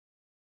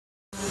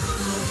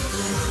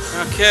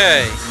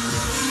Okay,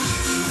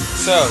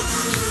 so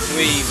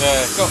we've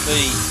got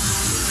the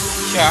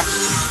shaft,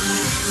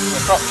 the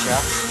prop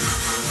shaft,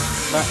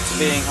 back to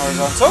being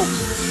horizontal.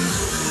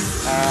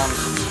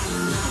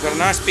 We've got a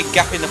nice big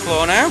gap in the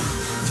floor now,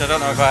 which I don't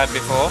know if I had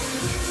before.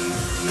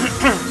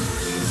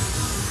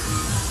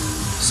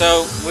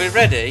 So we're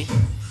ready,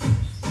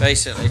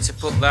 basically, to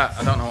put that.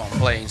 I don't know what I'm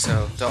playing,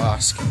 so don't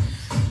ask.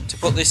 To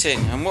put this in,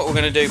 and what we're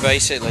going to do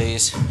basically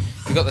is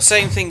we've got the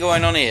same thing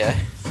going on here,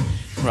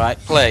 right?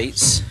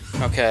 Plates,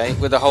 okay,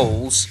 with the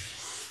holes,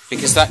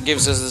 because that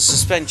gives us the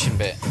suspension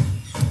bit.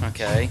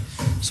 Okay,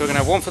 so we're going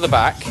to have one for the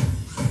back,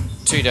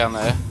 two down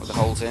there with the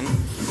holes in,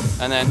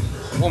 and then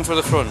one for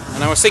the front.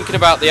 And I was thinking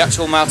about the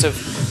actual amount of,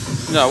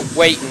 you know,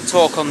 weight and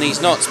torque on these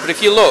nuts, but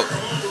if you look,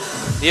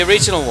 the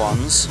original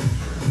ones,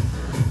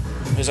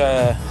 there's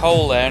a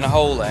hole there and a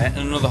hole there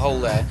and another hole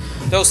there.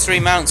 Those three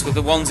mounts were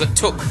the ones that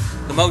took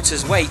the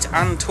motor's weight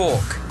and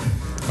torque,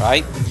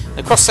 right?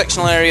 The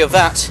cross-sectional area of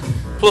that,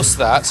 plus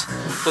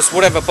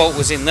whatever bolt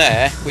was in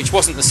there, which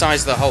wasn't the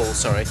size of the hole,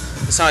 sorry,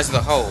 the size of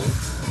the hole,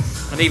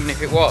 and even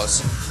if it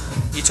was,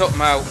 you're talking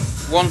about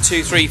 1,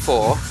 2, 3,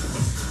 4,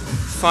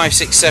 5,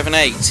 6, 7,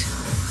 8,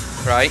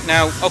 right?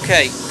 Now,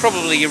 okay,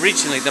 probably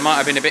originally there might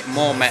have been a bit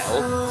more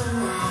metal,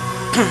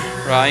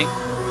 right?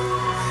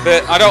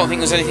 But I don't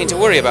think there's anything to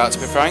worry about, to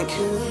be frank.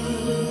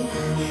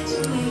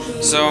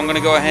 So I'm going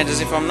to go ahead as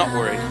if I'm not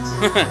worried.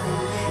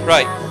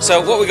 Right,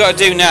 so what we've got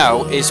to do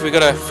now is we've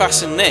got to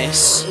fasten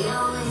this,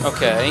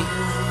 okay,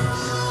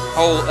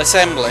 whole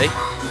assembly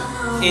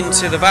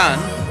into the van,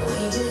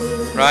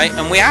 right?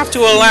 And we have to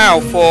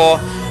allow for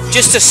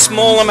just a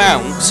small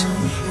amount,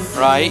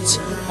 right,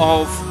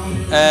 of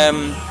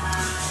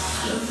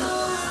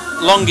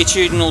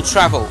longitudinal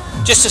travel.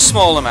 Just a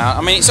small amount.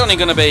 I mean, it's only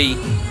going to be,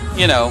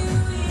 you know,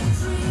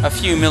 a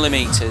few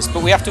millimeters,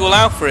 but we have to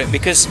allow for it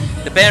because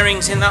the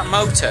bearings in that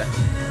motor,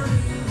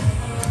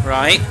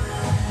 right,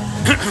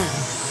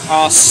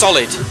 are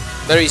solid.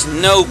 There is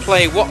no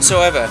play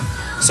whatsoever.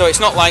 So it's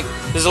not like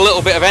there's a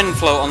little bit of end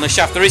float on the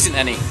shaft. There isn't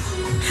any.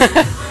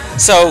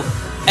 So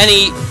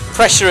any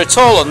pressure at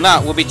all on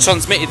that will be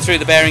transmitted through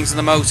the bearings of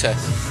the motor,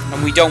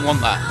 and we don't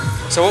want that.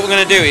 So what we're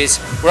going to do is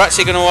we're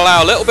actually going to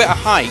allow a little bit of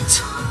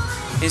height.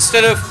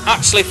 Instead of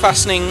actually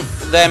fastening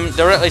them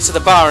directly to the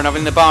bar and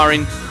having the bar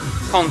in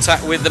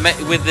contact with the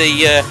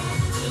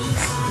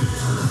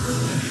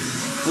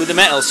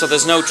metal, so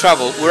there's no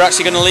travel, we're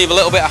actually going to leave a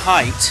little bit of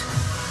height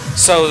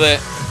so that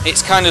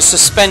it's kind of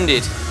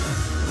suspended,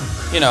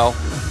 you know,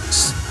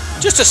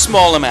 just a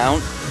small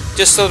amount,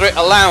 just so that it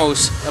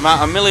allows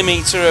about a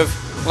millimetre of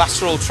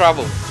lateral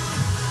travel,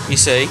 you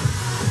see,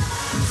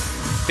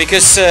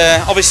 because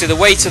obviously the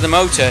weight of the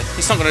motor,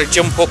 it's not going to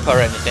jump up or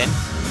anything.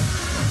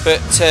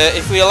 But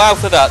if we allow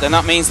for that, then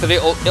that means that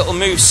it'll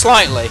move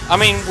slightly. I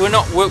mean,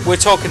 we're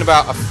talking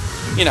about,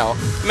 you know,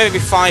 maybe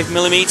 5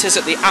 millimeters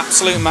at the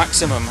absolute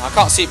maximum. I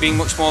can't see it being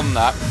much more than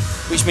that,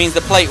 which means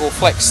the plate will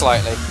flex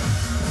slightly.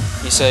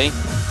 You see,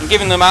 and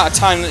given the amount of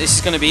time that this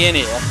is going to be in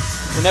here,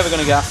 we're never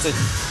going to have to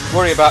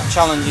worry about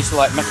challenges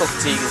like metal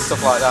fatigue and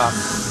stuff like that.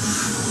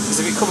 Because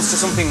if it comes to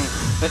something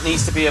that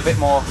needs to be a bit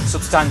more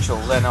substantial,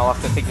 then I'll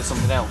have to think of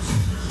something else.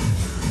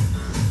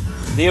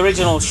 The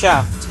original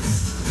shaft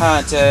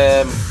had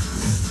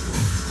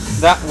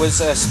that was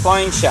a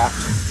spline shaft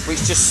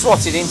which just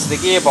slotted into the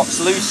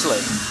gearbox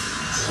loosely,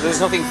 so there's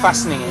nothing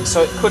fastening it,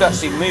 so it could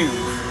actually move,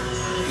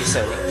 you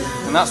see,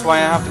 and that's why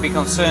I have to be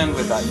concerned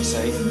with that, you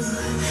see.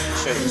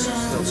 Show you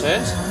still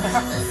turns.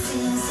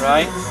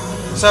 Right,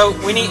 so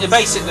we need to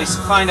basically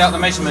find out the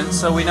measurements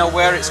so we know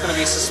where it's going to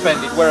be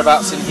suspended,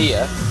 whereabouts in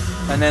here,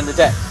 and then the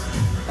depth,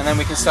 and then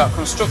we can start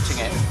constructing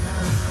it,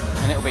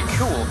 and it'll be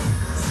cool.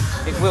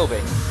 It will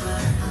be,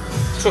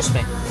 trust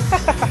me.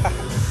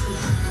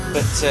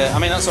 But I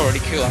mean, that's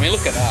already cool. I mean,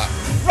 look at that.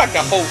 Drag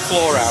the whole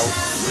floor out.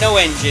 No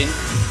engine.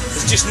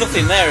 There's just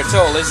nothing there at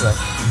all, is there?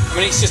 I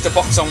mean, it's just a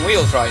box on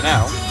wheels right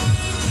now.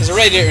 There's a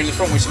radiator in the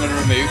front which I'm going to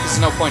remove because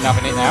there's no point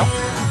having it now.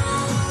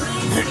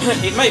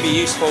 It may be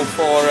useful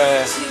for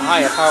a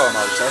higher power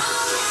motor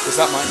because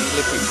that might need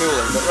liquid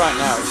cooling, but right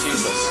now it's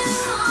useless.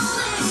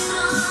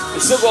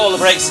 We've still got all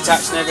the brakes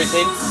attached and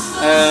everything.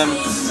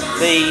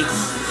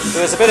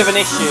 There was a bit of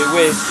an issue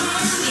with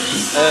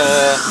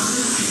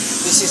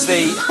this is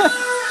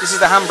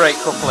the handbrake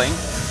coupling,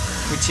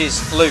 which is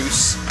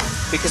loose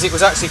because it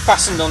was actually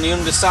fastened on the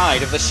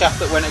underside of the shaft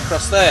that went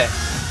across there,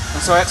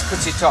 and so I had to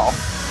cut it off.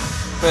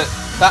 But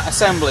that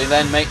assembly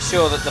then makes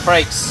sure that the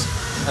brakes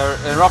are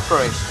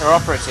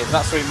operative.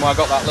 That's the reason why I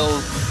got that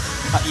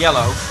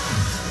yellow,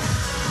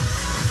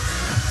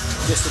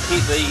 just to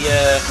keep the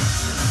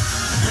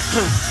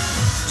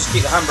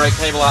keep the handbrake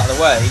cable out of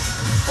the way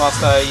whilst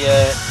I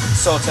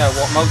sort out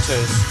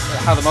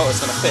how the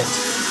motor's going to fit.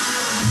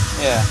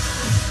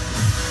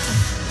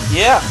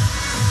 Yeah.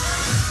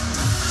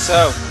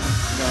 So,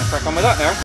 I'm going to crack on with that now.